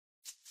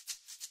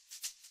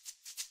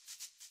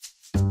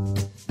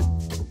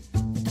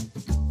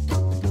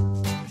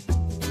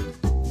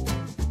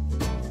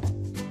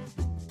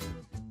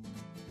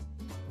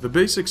The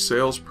basic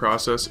sales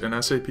process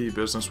in SAP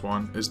Business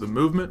One is the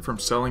movement from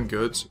selling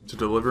goods to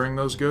delivering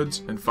those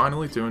goods and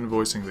finally to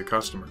invoicing the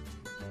customer.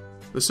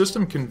 The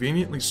system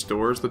conveniently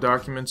stores the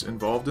documents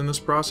involved in this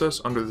process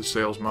under the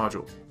sales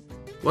module.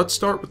 Let's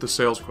start with the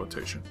sales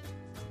quotation.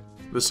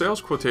 The sales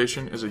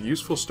quotation is a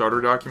useful starter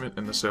document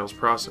in the sales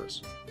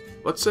process.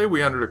 Let's say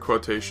we entered a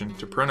quotation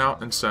to print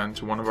out and send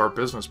to one of our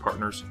business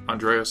partners,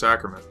 Andreas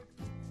Ackerman.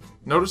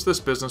 Notice this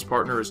business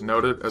partner is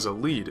noted as a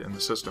lead in the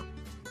system.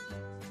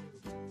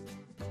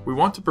 We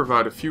want to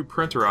provide a few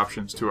printer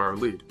options to our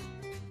lead.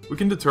 We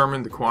can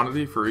determine the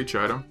quantity for each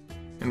item,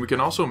 and we can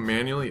also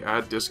manually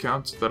add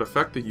discounts that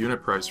affect the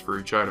unit price for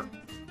each item.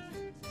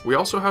 We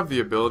also have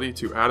the ability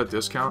to add a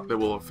discount that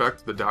will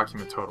affect the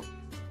document total.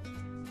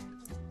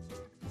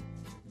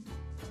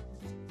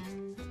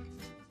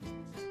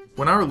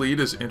 When our lead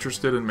is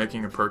interested in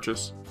making a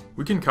purchase,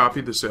 we can copy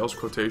the sales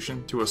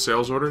quotation to a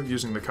sales order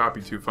using the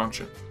copy to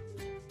function.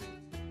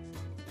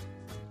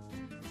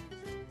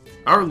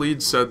 Our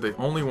lead said they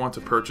only want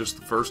to purchase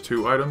the first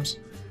 2 items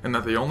and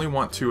that they only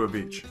want 2 of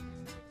each.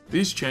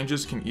 These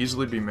changes can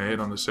easily be made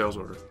on the sales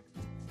order.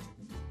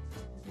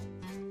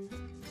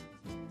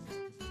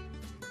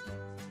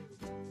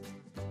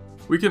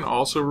 We can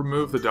also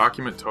remove the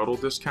document total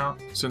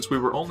discount since we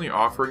were only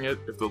offering it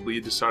if the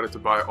lead decided to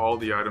buy all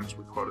the items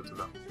we quoted to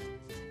them.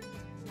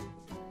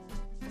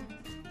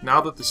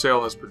 Now that the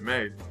sale has been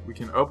made, we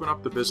can open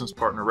up the business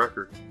partner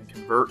record and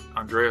convert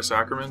Andreas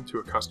Ackerman to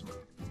a customer.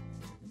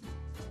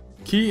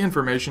 Key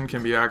information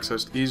can be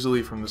accessed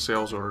easily from the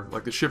sales order,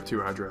 like the ship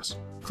to address.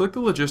 Click the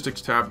Logistics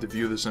tab to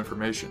view this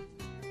information.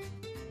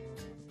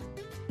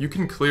 You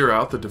can clear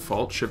out the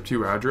default ship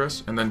to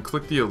address and then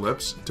click the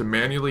ellipse to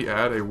manually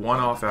add a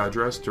one-off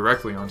address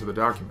directly onto the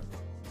document.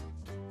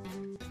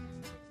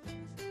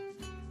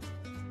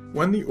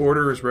 When the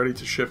order is ready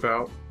to ship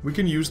out, we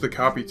can use the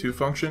copy to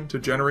function to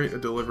generate a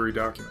delivery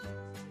document.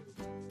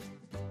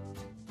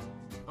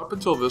 Up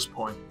until this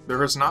point,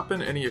 there has not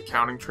been any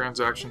accounting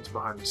transactions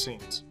behind the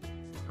scenes.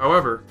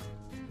 However,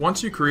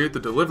 once you create the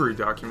delivery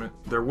document,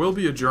 there will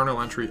be a journal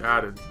entry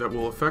added that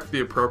will affect the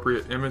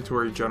appropriate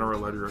inventory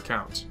general ledger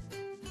accounts.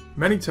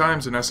 Many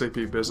times in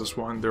SAP Business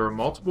One, there are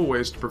multiple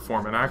ways to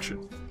perform an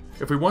action.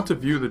 If we want to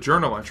view the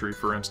journal entry,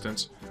 for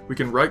instance, we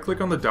can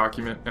right-click on the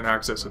document and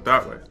access it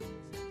that way.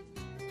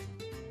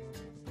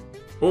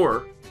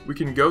 Or, we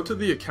can go to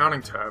the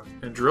Accounting tab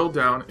and drill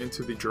down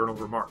into the journal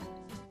remark.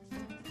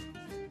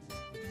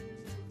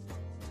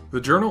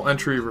 The journal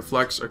entry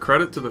reflects a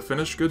credit to the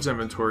finished goods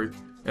inventory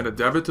and a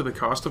debit to the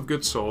cost of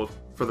goods sold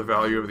for the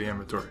value of the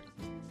inventory.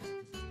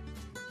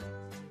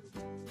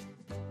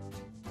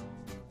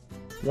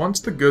 Once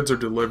the goods are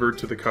delivered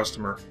to the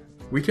customer,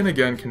 we can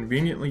again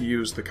conveniently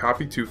use the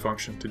copy to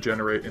function to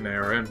generate an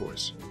AR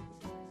invoice.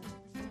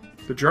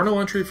 The journal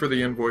entry for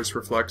the invoice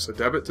reflects a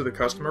debit to the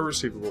customer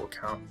receivable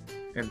account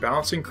and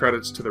balancing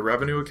credits to the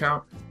revenue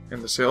account and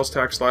the sales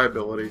tax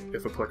liability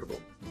if applicable.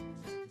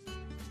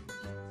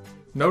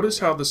 Notice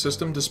how the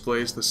system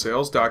displays the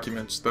sales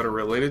documents that are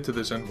related to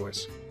this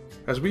invoice.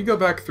 As we go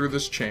back through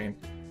this chain,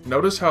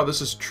 notice how this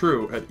is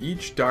true at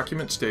each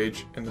document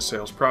stage in the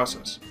sales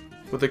process,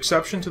 with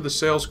exception to the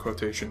sales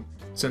quotation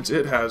since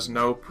it has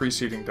no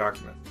preceding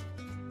document.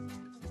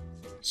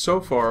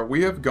 So far,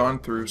 we have gone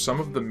through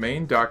some of the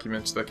main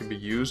documents that can be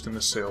used in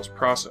the sales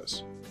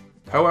process.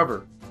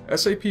 However,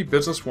 SAP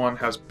Business One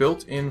has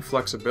built-in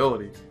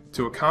flexibility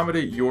to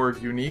accommodate your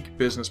unique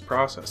business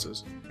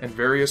processes and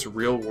various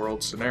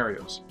real-world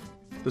scenarios.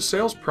 The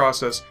sales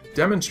process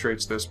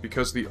demonstrates this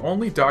because the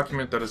only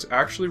document that is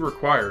actually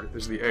required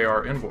is the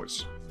AR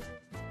invoice.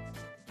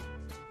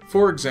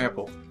 For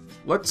example,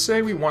 let's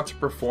say we want to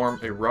perform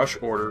a rush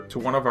order to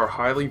one of our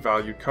highly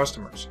valued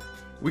customers.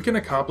 We can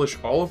accomplish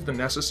all of the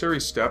necessary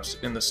steps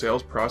in the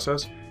sales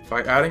process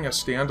by adding a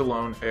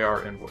standalone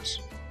AR invoice.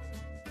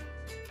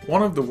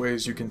 One of the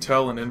ways you can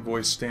tell an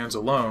invoice stands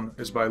alone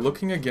is by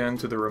looking again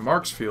to the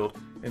Remarks field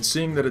and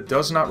seeing that it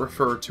does not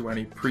refer to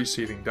any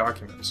preceding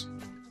documents.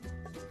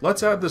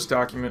 Let's add this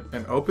document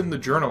and open the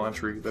journal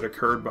entry that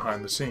occurred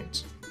behind the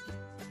scenes.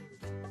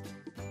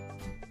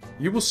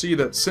 You will see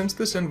that since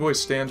this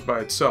invoice stands by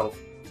itself,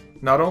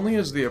 not only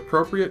is the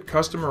appropriate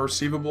customer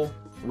receivable,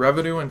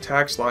 revenue, and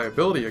tax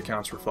liability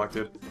accounts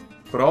reflected,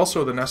 but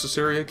also the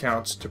necessary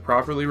accounts to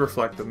properly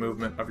reflect the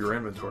movement of your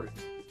inventory.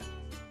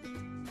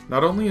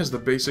 Not only is the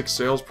basic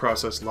sales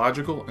process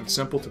logical and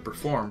simple to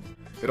perform,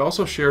 it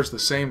also shares the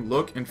same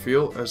look and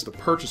feel as the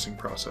purchasing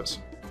process,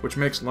 which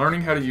makes learning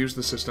how to use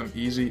the system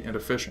easy and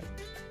efficient.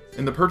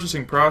 In the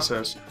purchasing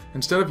process,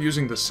 instead of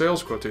using the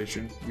sales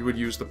quotation, you would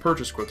use the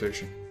purchase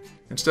quotation.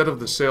 Instead of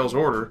the sales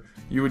order,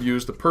 you would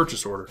use the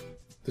purchase order.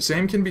 The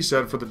same can be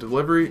said for the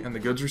delivery and the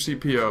goods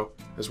receipt PO,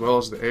 as well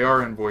as the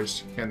AR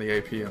invoice and the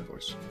AP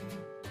invoice.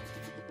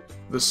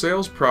 The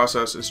sales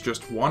process is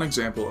just one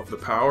example of the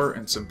power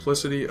and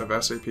simplicity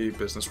of SAP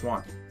Business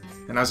One,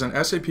 and as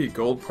an SAP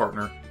Gold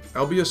partner,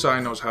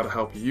 LBSi knows how to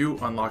help you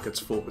unlock its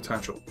full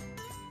potential.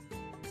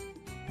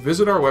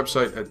 Visit our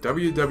website at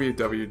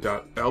www.lbsi.com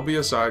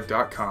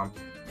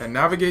and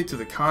navigate to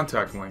the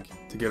contact link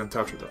to get in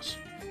touch with us.